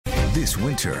This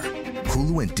winter,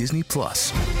 Hulu and Disney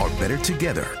Plus are better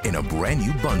together in a brand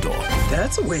new bundle.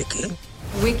 That's wicked.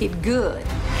 Wicked good.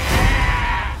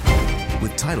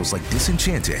 With titles like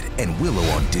Disenchanted and Willow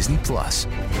on Disney Plus.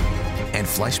 And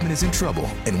Fleischman is in Trouble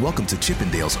and Welcome to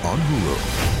Chippendales on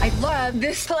Hulu. I love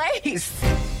this place.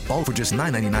 All for just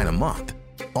 $9.99 a month.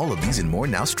 All of these and more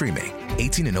now streaming.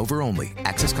 18 and over only.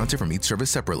 Access content from each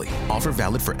service separately. Offer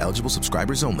valid for eligible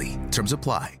subscribers only. Terms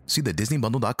apply. See the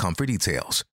DisneyBundle.com for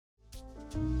details.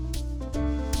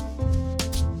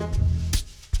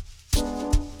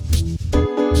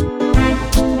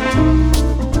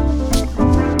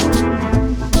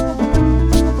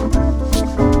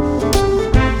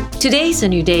 Today is a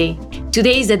new day.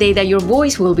 Today is the day that your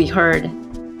voice will be heard.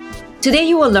 Today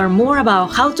you will learn more about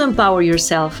how to empower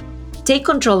yourself, take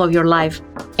control of your life,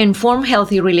 and form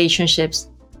healthy relationships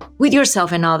with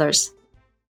yourself and others.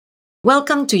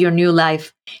 Welcome to your new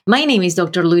life. My name is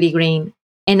Dr. Ludy Green,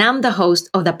 and I'm the host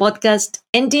of the podcast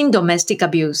Ending Domestic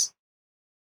Abuse.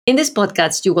 In this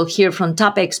podcast, you will hear from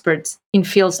top experts in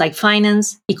fields like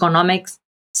finance, economics,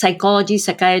 psychology,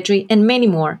 psychiatry, and many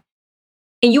more.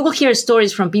 And you will hear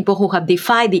stories from people who have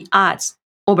defied the odds,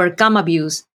 overcome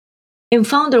abuse, and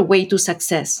found their way to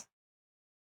success.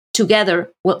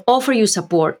 Together, we'll offer you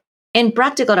support and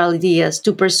practical ideas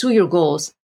to pursue your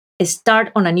goals,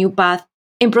 start on a new path,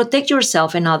 and protect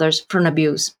yourself and others from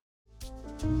abuse.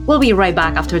 We'll be right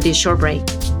back after this short break.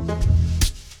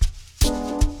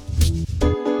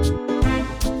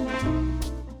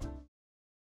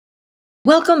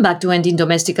 Welcome back to Ending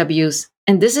Domestic Abuse,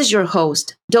 and this is your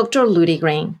host, Dr. Ludy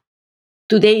Green.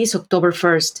 Today is October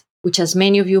 1st, which, as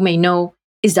many of you may know,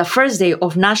 is the first day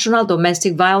of National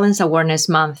Domestic Violence Awareness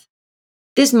Month.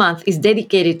 This month is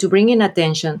dedicated to bringing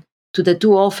attention to the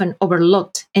too often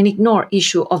overlooked and ignored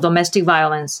issue of domestic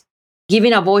violence,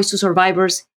 giving a voice to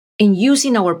survivors, and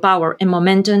using our power and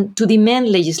momentum to demand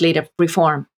legislative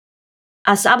reform.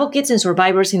 As advocates and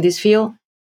survivors in this field,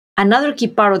 another key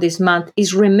part of this month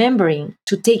is remembering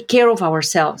to take care of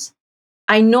ourselves.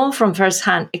 I know from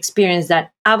firsthand experience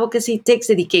that advocacy takes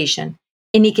dedication,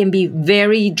 and it can be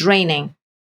very draining.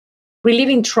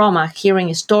 Reliving trauma,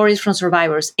 hearing stories from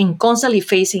survivors, and constantly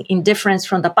facing indifference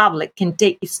from the public can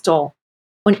take its toll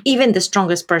on even the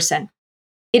strongest person.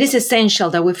 It is essential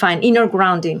that we find inner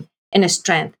grounding and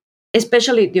strength,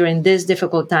 especially during these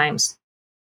difficult times.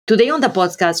 Today on the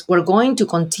podcast, we're going to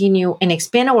continue and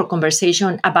expand our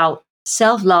conversation about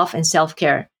self-love and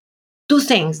self-care, two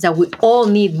things that we all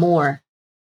need more.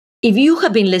 If you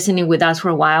have been listening with us for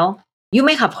a while, you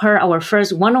may have heard our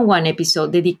first one-on-one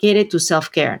episode dedicated to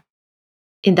self-care.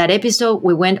 In that episode,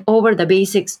 we went over the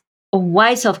basics of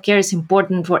why self-care is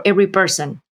important for every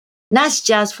person, not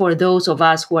just for those of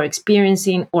us who are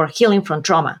experiencing or healing from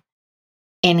trauma,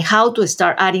 and how to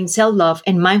start adding self-love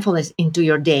and mindfulness into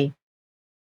your day.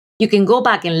 You can go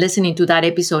back and listen to that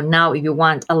episode now if you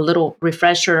want a little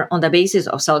refresher on the basis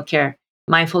of self-care,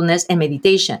 mindfulness, and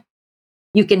meditation.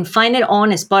 You can find it on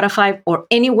Spotify or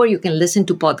anywhere you can listen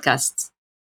to podcasts.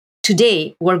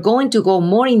 Today, we're going to go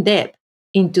more in depth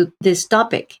into this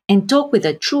topic and talk with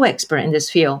a true expert in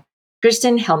this field,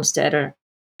 Kristen Helmstetter.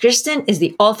 Kristen is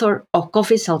the author of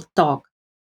Coffee Self-Talk,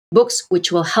 books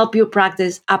which will help you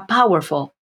practice a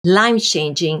powerful,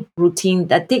 life-changing routine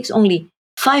that takes only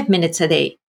 5 minutes a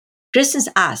day. Kristen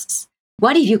asks,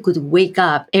 what if you could wake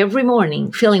up every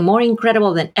morning feeling more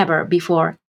incredible than ever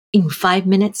before in 5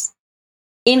 minutes?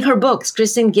 In her books,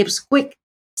 Kristen gives quick,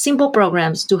 simple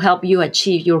programs to help you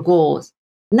achieve your goals,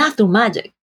 not through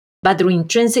magic, but through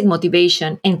intrinsic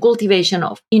motivation and cultivation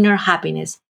of inner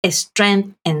happiness,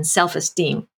 strength, and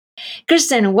self-esteem.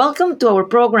 Kristen, welcome to our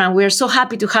program. We are so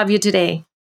happy to have you today.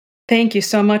 Thank you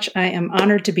so much. I am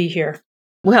honored to be here.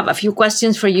 We have a few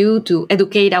questions for you to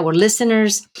educate our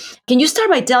listeners. Can you start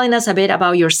by telling us a bit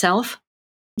about yourself?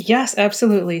 Yes,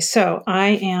 absolutely. So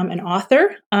I am an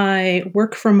author. I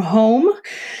work from home.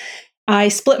 I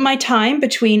split my time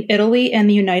between Italy and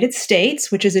the United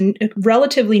States, which is a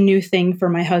relatively new thing for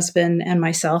my husband and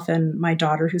myself and my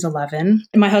daughter, who's 11.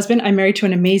 And my husband, I'm married to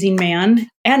an amazing man,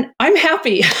 and I'm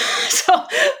happy. So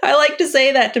I like to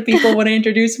say that to people when I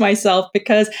introduce myself,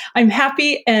 because I'm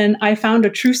happy and I found a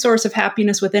true source of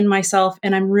happiness within myself.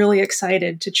 And I'm really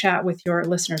excited to chat with your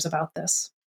listeners about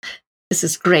this. This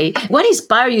is great. What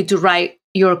inspired you to write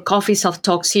your Coffee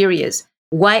Self-Talk series?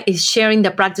 Why is sharing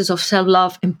the practice of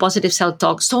self-love and positive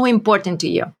self-talk so important to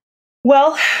you?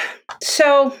 Well,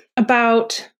 so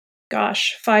about,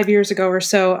 5 years ago or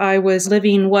so, I was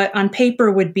living what on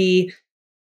paper would be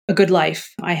a good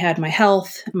life. I had my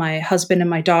health, my husband and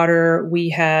my daughter. We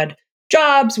had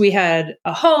jobs, we had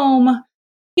a home.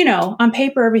 On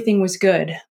paper, everything was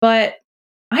good. But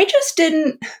I just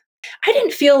didn't I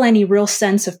didn't feel any real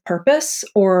sense of purpose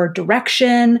or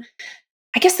direction.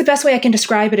 I guess the best way I can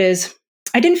describe it is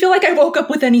I didn't feel like I woke up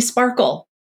with any sparkle.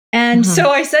 And so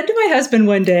I said to my husband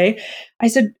one day, I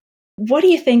said, what do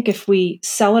you think if we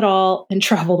sell it all and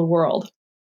travel the world?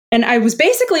 And I was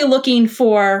basically looking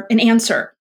for an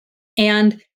answer.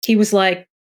 And he was like,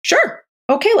 sure.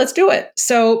 Okay, let's do it.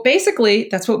 So basically,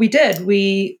 that's what we did.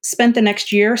 We spent the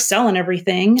next year selling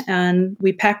everything, and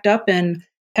we packed up and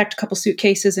packed a couple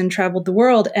suitcases and traveled the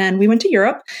world. And we went to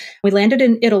Europe. We landed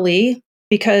in Italy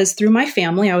because through my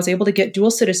family, I was able to get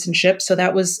dual citizenship. So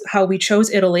that was how we chose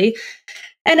Italy.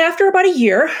 And after about a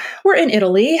year, we're in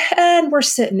Italy and we're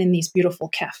sitting in these beautiful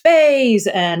cafes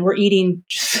and we're eating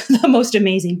just the most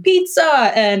amazing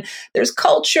pizza and there's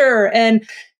culture. And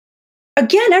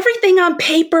again, everything on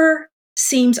paper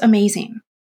seems amazing.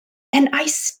 And I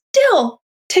still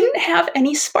didn't have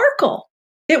any sparkle.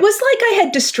 It was like I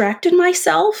had distracted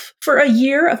myself for a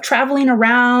year of traveling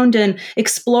around and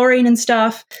exploring and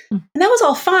stuff. And that was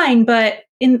all fine. But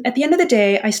at the end of the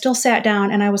day, I still sat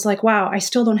down and I was like, wow, I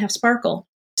still don't have sparkle.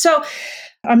 So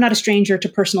I'm not a stranger to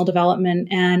personal development.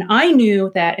 And I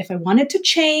knew that if I wanted to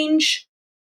change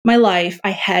my life,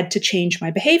 I had to change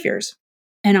my behaviors.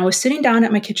 And I was sitting down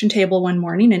at my kitchen table one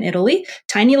morning in Italy,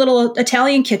 tiny little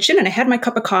Italian kitchen, and I had my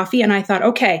cup of coffee. And I thought,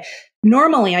 okay,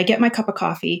 normally I get my cup of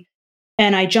coffee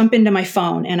and I jump into my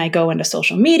phone and I go into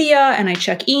social media and I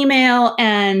check email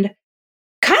and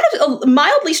kind of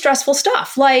mildly stressful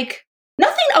stuff, like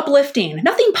nothing uplifting,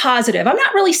 nothing positive. I'm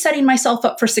not really setting myself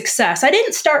up for success. I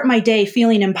didn't start my day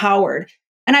feeling empowered.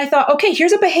 And I thought, okay,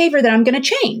 here's a behavior that I'm going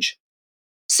to change.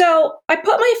 So I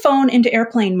put my phone into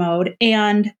airplane mode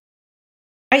and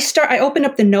I opened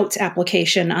up the Notes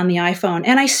application on the iPhone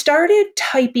and I started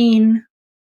typing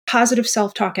positive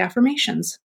self-talk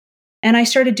affirmations. And I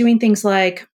started doing things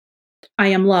like, I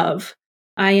am love.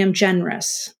 I am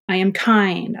generous. I am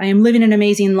kind. I am living an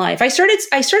amazing life. I started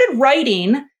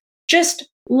writing just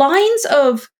lines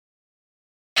of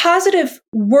positive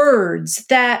words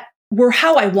that were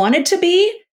how I wanted to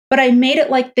be, but I made it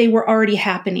like they were already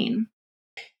happening.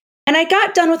 And I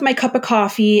got done with my cup of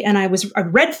coffee and I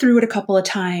read through it a couple of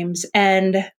times.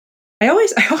 And I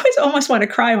always almost want to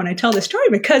cry when I tell this story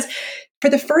because for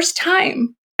the first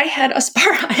time I had a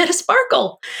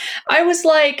sparkle. I was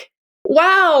like,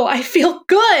 wow, I feel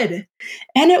good.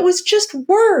 And it was just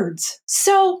words.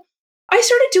 So I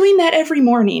started doing that every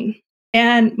morning.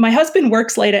 And my husband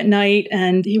works late at night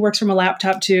and he works from a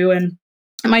laptop too. And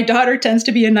my daughter tends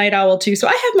to be a night owl too. So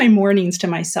I have my mornings to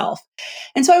myself.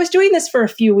 And so I was doing this for a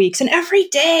few weeks and every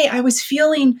day I was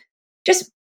feeling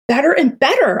just better and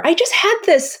better. I just had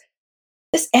this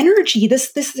energy,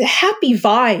 this happy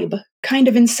vibe kind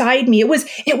of inside me. It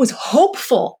was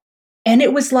hopeful. And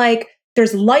it was like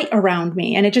there's light around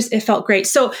me and it felt great.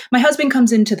 So my husband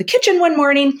comes into the kitchen one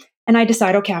morning and I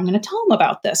decide, okay, I'm going to tell him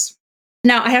about this.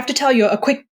 Now I have to tell you a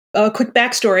quick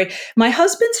backstory. My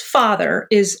husband's father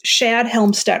is Shad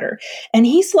Helmstetter, and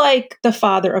he's like the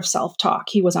father of self-talk.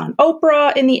 He was on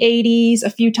Oprah in the 80s a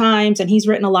few times, and he's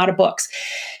written a lot of books.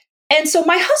 And so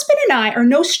my husband and I are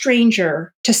no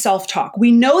stranger to self-talk.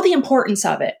 We know the importance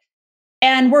of it,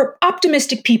 and we're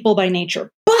optimistic people by nature,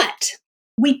 but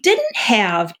we didn't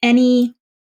have any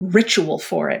ritual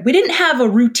for it. We didn't have a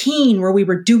routine where we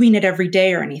were doing it every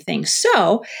day or anything.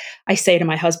 So I say to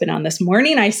my husband on this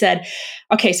morning, I said,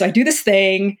 okay, so I do this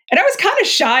thing and I was kind of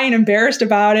shy and embarrassed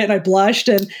about it. And I blushed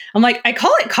and I'm like, I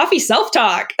call it coffee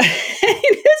self-talk. And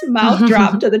his mouth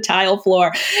dropped to the tile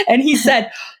floor. And he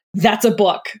said, that's a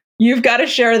book. You've got to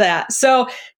share that. So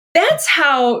that's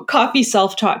how coffee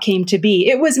self-talk came to be.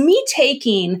 It was me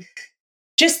taking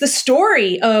just the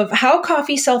story of how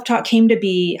coffee self-talk came to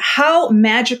be, how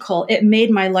magical it made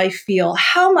my life feel,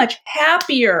 how much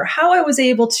happier, how I was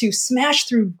able to smash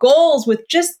through goals with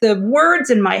just the words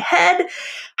in my head,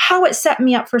 how it set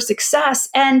me up for success.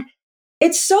 And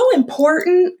it's so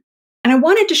important. And I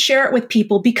wanted to share it with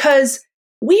people because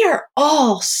we are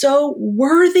all so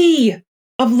worthy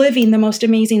of living the most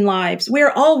amazing lives. We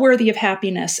are all worthy of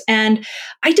happiness. And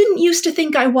I didn't used to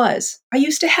think I was. I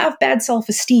used to have bad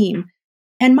self-esteem.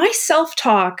 And my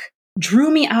self-talk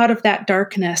drew me out of that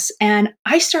darkness and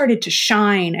I started to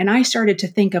shine and I started to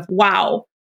think of, wow,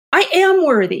 I am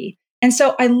worthy. And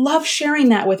so I love sharing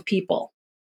that with people.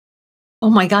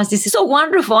 Oh my gosh, this is so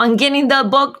wonderful. I'm getting the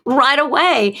book right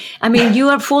away. I mean, you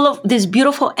are full of this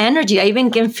beautiful energy. I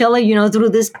even can feel it, through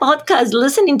this podcast,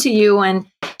 listening to you and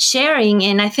sharing.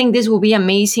 And I think this will be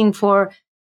amazing for,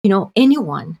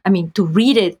 anyone. I mean, to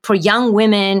read it for young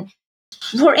women,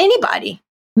 for anybody.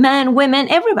 Men, women,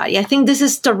 everybody. I think this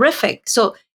is terrific.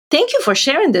 So thank you for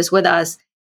sharing this with us.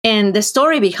 And the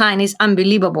story behind is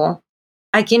unbelievable.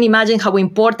 I can imagine how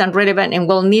important, relevant, and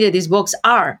well needed these books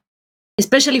are,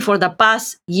 especially for the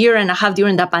past year and a half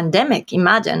during the pandemic.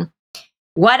 Imagine.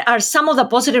 What are some of the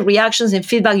positive reactions and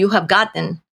feedback you have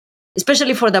gotten,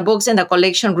 especially for the books in the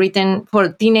collection written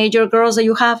for teenager girls that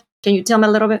you have? Can you tell me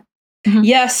a little bit? Mm-hmm.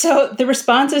 Yeah, so the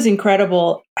response is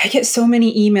incredible. I get so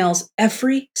many emails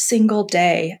every single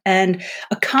day. And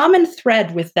a common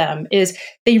thread with them is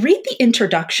they read the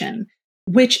introduction,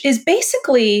 which is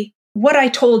basically what I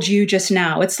told you just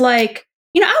now. It's like,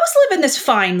 I was living this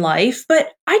fine life,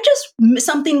 but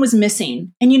something was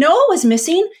missing. And you know what was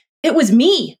missing? It was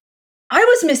me. I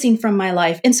was missing from my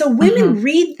life. And so women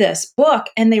read this book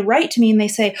and they write to me and they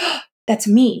say, oh, that's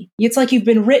me. It's like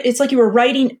it's like you were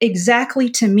writing exactly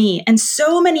to me. And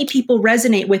so many people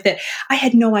resonate with it. I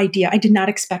had no idea. I did not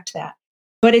expect that.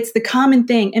 But it's the common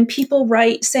thing. And people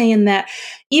write saying that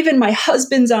even my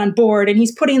husband's on board and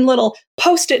he's putting little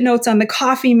Post-it notes on the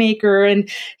coffee maker. And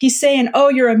he's saying, oh,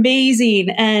 you're amazing.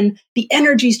 And the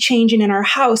energy's changing in our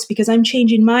house because I'm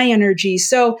changing my energy.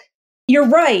 So you're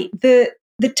right. The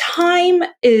time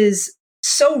is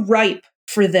so ripe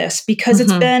for this because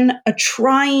it's been a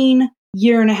trying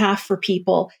year and a half for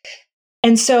people.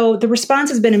 And so the response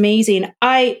has been amazing.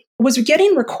 I was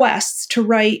getting requests to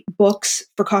write books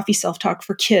for Coffee Self-Talk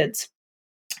for kids.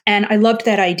 And I loved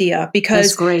that idea because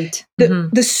that's great.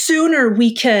 The sooner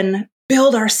we can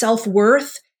build our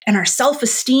self-worth and our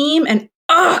self-esteem and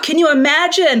can you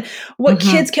imagine what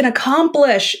kids can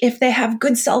accomplish if they have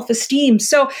good self-esteem?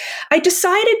 So I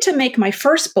decided to make my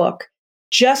first book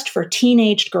just for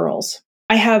teenage girls.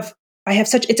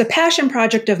 It's a passion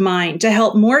project of mine to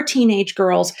help more teenage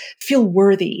girls feel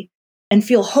worthy and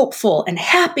feel hopeful and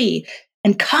happy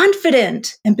and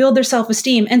confident and build their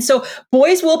self-esteem. And so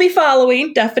boys will be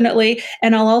following, definitely.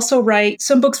 And I'll also write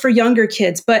some books for younger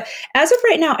kids. But as of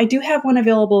right now, I do have one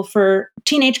available for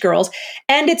teenage girls.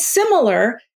 And it's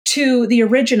similar to the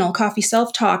original Coffee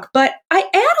Self-Talk, but I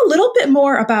add a little bit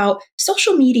more about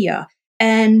social media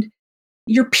and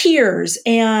your peers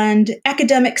and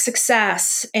academic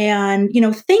success and,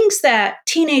 things that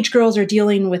teenage girls are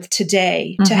dealing with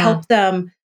today to help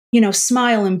them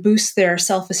smile and boost their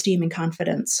self-esteem and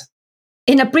confidence.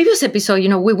 In a previous episode,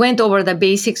 we went over the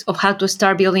basics of how to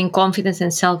start building confidence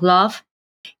and self-love.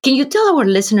 Can you tell our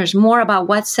listeners more about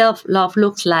what self-love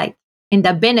looks like and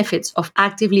the benefits of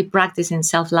actively practicing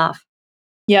self-love?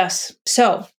 Yes.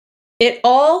 So it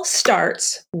all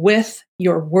starts with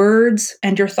your words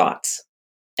and your thoughts.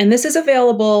 And this is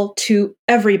available to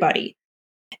everybody.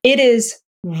 It is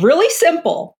really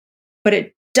simple, but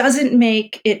it doesn't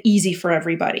make it easy for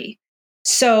everybody.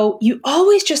 So you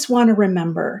always just want to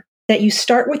remember that you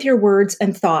start with your words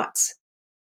and thoughts.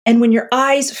 And when your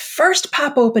eyes first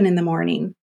pop open in the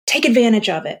morning, take advantage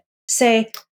of it.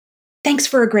 Say, thanks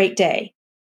for a great day.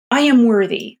 I am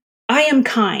worthy. I am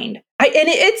kind.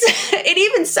 It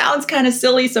even sounds kind of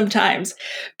silly sometimes,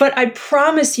 but I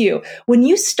promise you, when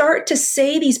you start to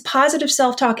say these positive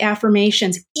self-talk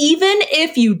affirmations, even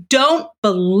if you don't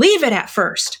believe it at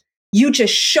first, you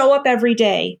just show up every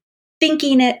day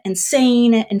thinking it and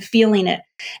saying it and feeling it.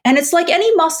 And it's like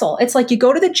any muscle. It's like you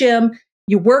go to the gym,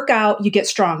 you work out, you get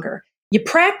stronger. You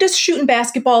practice shooting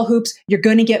basketball hoops, you're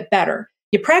going to get better.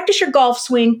 You practice your golf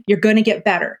swing, you're going to get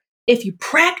better. If you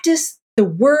practice the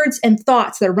words and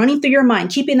thoughts that are running through your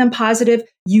mind, keeping them positive,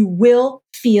 you will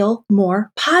feel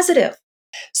more positive.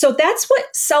 So that's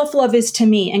what self-love is to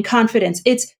me and confidence.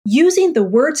 It's using the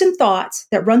words and thoughts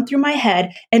that run through my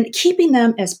head and keeping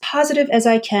them as positive as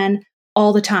I can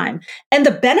all the time. And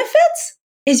the benefits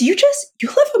is you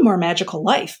live a more magical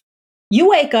life. You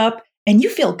wake up and you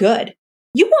feel good.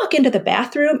 You walk into the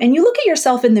bathroom and you look at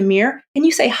yourself in the mirror and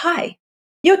you say, hi.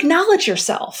 You acknowledge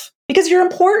yourself because you're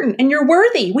important and you're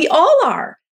worthy. We all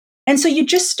are. And so you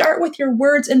just start with your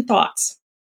words and thoughts.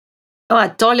 Oh, I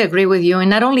totally agree with you. And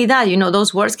not only that,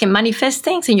 those words can manifest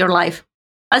things in your life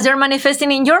as they're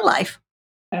manifesting in your life.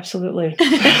 Absolutely.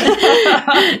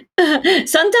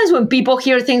 Sometimes when people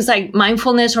hear things like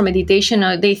mindfulness or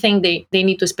meditation, they think they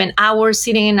need to spend hours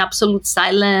sitting in absolute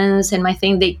silence. And I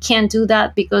think they can't do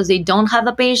that because they don't have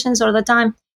the patience or the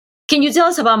time. Can you tell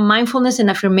us about mindfulness and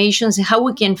affirmations and how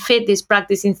we can fit this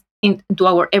practice into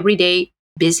our everyday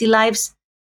busy lives?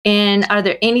 And are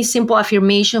there any simple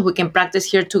affirmations we can practice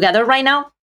here together right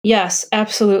now? Yes,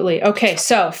 absolutely. Okay,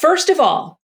 so first of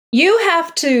all, you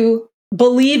have to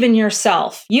believe in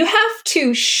yourself. You have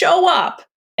to show up.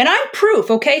 And I'm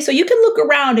proof, okay? So you can look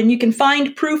around and you can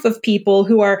find proof of people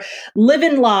who are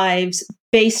living lives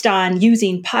based on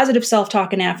using positive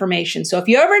self-talk and affirmation. So if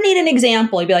you ever need an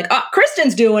example, you'd be like, oh,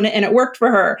 Kristen's doing it and it worked for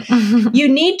her. You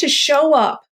need to show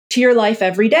up to your life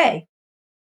every day.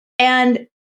 And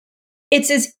it's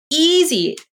as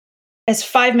easy as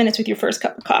 5 minutes with your first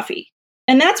cup of coffee.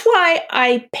 And that's why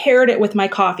I paired it with my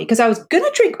coffee, because I was going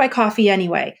to drink my coffee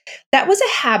anyway. That was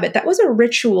a habit. That was a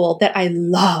ritual that I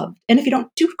loved. And if you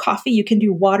don't do coffee, you can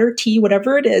do water, tea,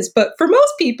 whatever it is. But for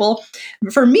most people,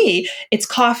 for me, it's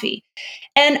coffee.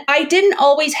 And I didn't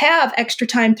always have extra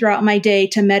time throughout my day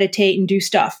to meditate and do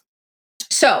stuff.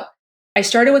 So I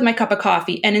started with my cup of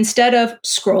coffee. And instead of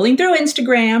scrolling through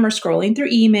Instagram or scrolling through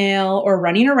email or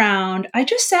running around, I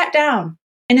just sat down.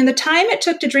 And in the time it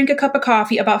took to drink a cup of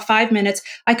coffee, about 5 minutes,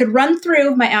 I could run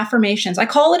through my affirmations. I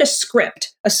call it a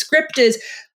script. A script is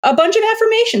a bunch of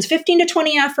affirmations, 15 to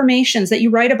 20 affirmations that you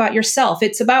write about yourself.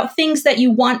 It's about things that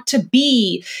you want to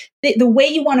be, the way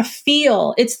you want to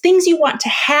feel. It's things you want to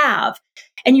have.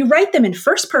 And you write them in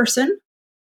first person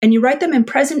and you write them in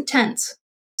present tense.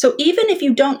 So even if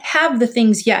you don't have the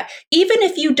things yet, even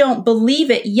if you don't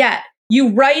believe it yet, you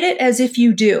write it as if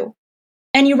you do.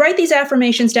 And you write these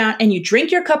affirmations down and you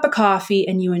drink your cup of coffee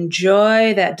and you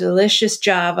enjoy that delicious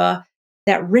Java,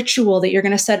 that ritual that you're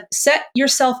going to set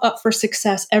yourself up for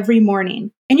success every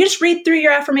morning. And you just read through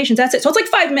your affirmations. That's it. So it's like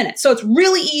 5 minutes. So it's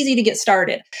really easy to get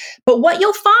started. But what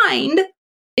you'll find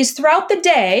is throughout the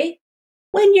day,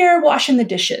 when you're washing the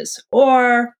dishes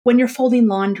or when you're folding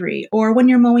laundry or when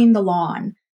you're mowing the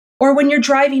lawn or when you're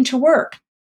driving to work,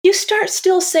 you start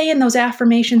still saying those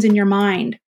affirmations in your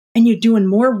mind. And you're doing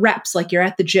more reps like you're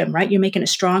at the gym, right? You're making it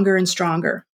stronger and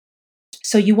stronger.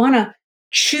 So you want to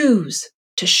choose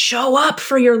to show up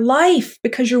for your life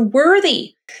because you're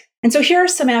worthy. And so here are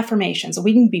some affirmations.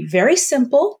 We can be very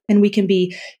simple and we can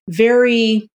be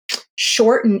very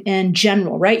short and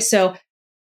general, right? So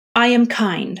I am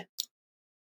kind.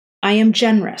 I am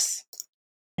generous.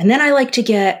 And then I like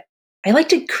to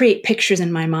create pictures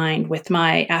in my mind with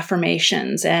my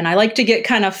affirmations. And I like to get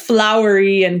kind of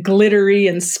flowery and glittery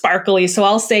and sparkly. So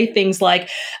I'll say things like,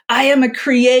 I am a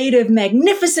creative,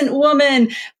 magnificent woman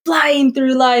flying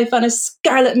through life on a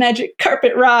scarlet magic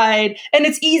carpet ride. And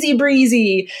it's easy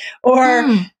breezy. Or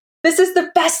this is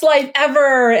the best life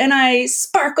ever. And I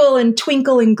sparkle and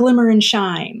twinkle and glimmer and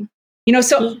shine. You know,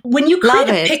 so when you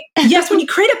create when you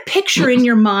create a picture in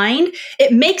your mind,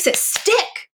 it makes it stick.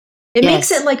 It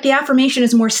makes it like the affirmation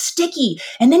is more sticky,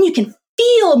 and then you can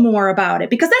feel more about it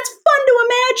because that's fun to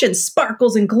imagine,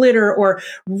 sparkles and glitter or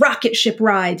rocket ship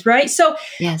rides, right? So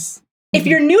if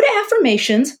you're new to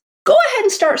affirmations, go ahead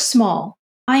and start small.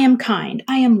 I am kind.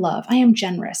 I am love. I am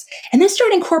generous. And then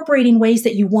start incorporating ways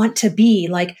that you want to be,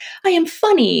 like I am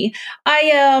funny. I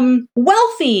am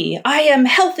wealthy. I am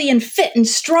healthy and fit and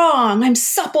strong. I'm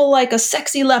supple like a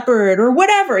sexy leopard or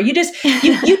whatever. You just,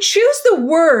 you choose the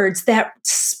words that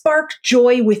spark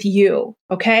joy with you.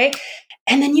 Okay.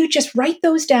 And then you just write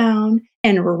those down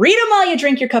and read them while you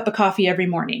drink your cup of coffee every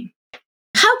morning.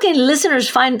 How can listeners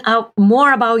find out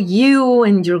more about you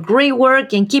and your great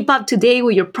work and keep up to date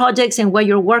with your projects and what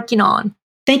you're working on?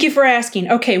 Thank you for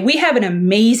asking. Okay, we have an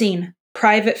amazing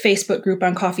private Facebook group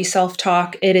on Coffee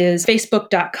Self-Talk. It is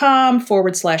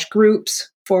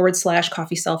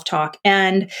facebook.com/groups/Coffee Self-Talk.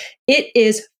 And it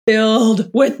is filled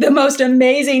with the most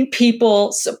amazing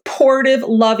people, supportive,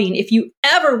 loving. If you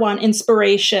ever want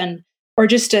inspiration or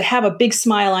just to have a big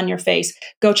smile on your face,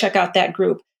 go check out that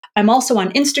group. I'm also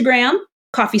on Instagram,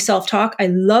 Coffee Self-Talk. I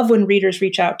love when readers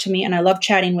reach out to me and I love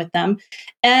chatting with them.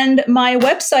 And my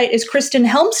website is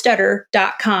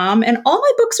KristenHelmstetter.com. And all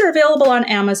my books are available on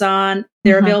Amazon.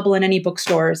 They're available in any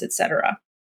bookstores, etc.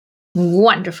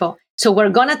 Wonderful. So we're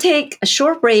going to take a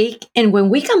short break. And when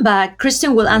we come back,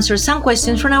 Kristen will answer some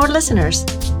questions from our listeners.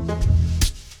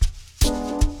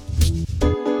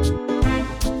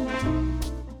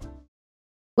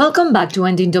 Welcome back to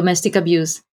Ending Domestic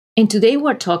Abuse. And today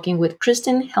we're talking with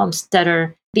Kristen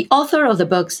Helmstetter, the author of the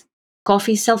books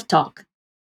Coffee Self-Talk.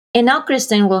 And now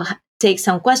Kristen will take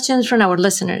some questions from our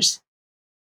listeners.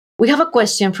 We have a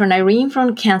question from Irene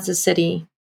from Kansas City.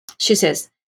 She says,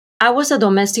 I was a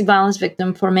domestic violence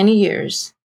victim for many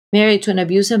years, married to an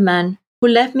abusive man who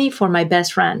left me for my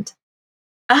best friend.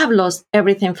 I have lost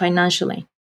everything financially.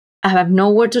 I have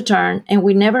nowhere to turn and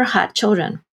we never had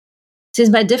children. Since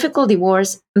my difficult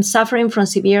divorce, I'm suffering from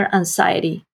severe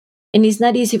anxiety. And it's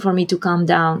not easy for me to calm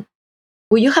down.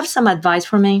 Will you have some advice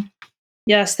for me?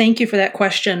 Yes, thank you for that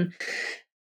question.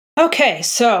 Okay,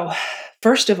 so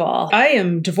first of all, I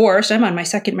am divorced. I'm on my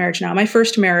second marriage now. My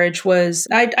first marriage was,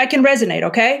 I can resonate,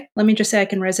 okay? Let me just say I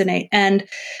can resonate. And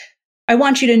I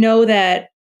want you to know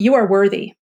that you are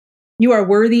worthy. You are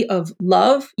worthy of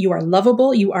love. You are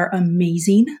lovable. You are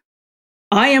amazing.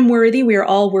 I am worthy. We are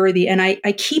all worthy. And I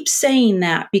keep saying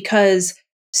that because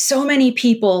so many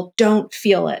people don't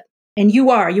feel it. And you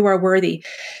are worthy.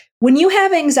 When you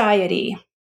have anxiety,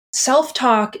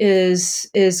 self-talk is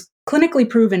clinically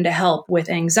proven to help with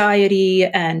anxiety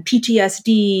and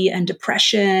PTSD and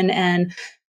depression and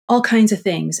all kinds of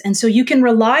things. And so you can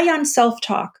rely on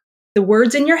self-talk, the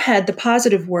words in your head, the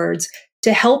positive words,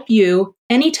 to help you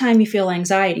anytime you feel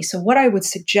anxiety. So what I would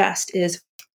suggest is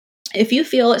if you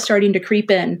feel it starting to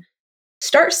creep in,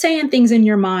 start saying things in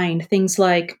your mind, things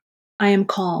like, I am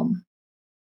calm.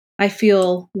 I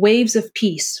feel waves of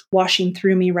peace washing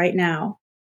through me right now.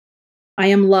 I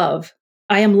am love.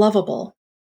 I am lovable.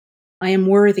 I am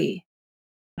worthy.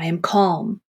 I am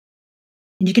calm.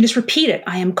 And you can just repeat it.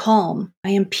 I am calm. I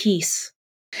am peace.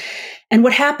 And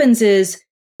what happens is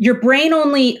your brain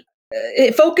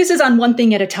it focuses on one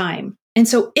thing at a time. And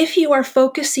so if you are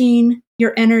focusing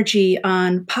your energy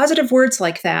on positive words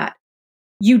like that,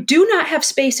 you do not have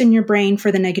space in your brain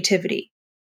for the negativity.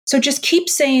 So just keep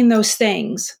saying those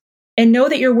things and know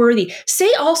that you're worthy.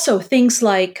 Say also things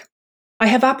like, I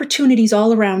have opportunities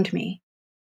all around me.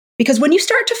 Because when you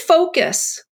start to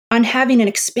focus on having an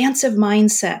expansive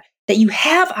mindset that you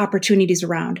have opportunities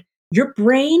around, your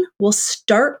brain will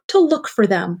start to look for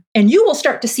them and you will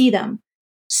start to see them.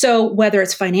 So whether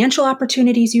it's financial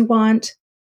opportunities you want,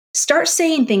 start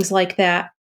saying things like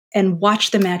that and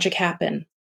watch the magic happen.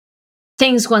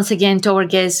 Thanks once again to our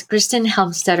guest, Kristen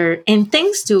Helmstetter, and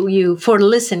thanks to you for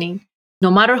listening.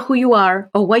 No matter who you are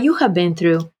or what you have been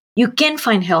through, you can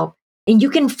find help and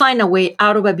you can find a way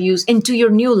out of abuse into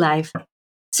your new life.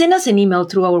 Send us an email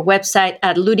through our website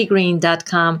at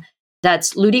ludygreen.com.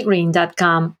 That's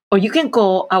ludygreen.com. Or you can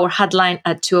call our hotline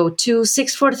at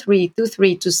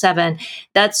 202-643-2327.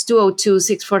 That's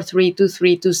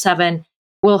 202-643-2327.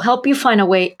 We'll help you find a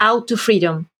way out to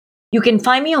freedom. You can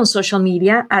find me on social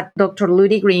media at Dr.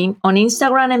 Ludy Green on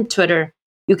Instagram and Twitter.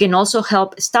 You can also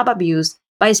help stop abuse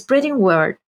by spreading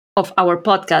word of our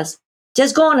podcast.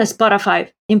 Just go on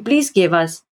Spotify and please give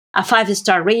us a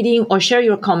 5-star rating or share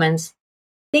your comments.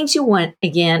 Thanks you once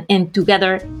again, and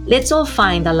together, let's all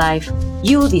find the life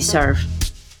you deserve.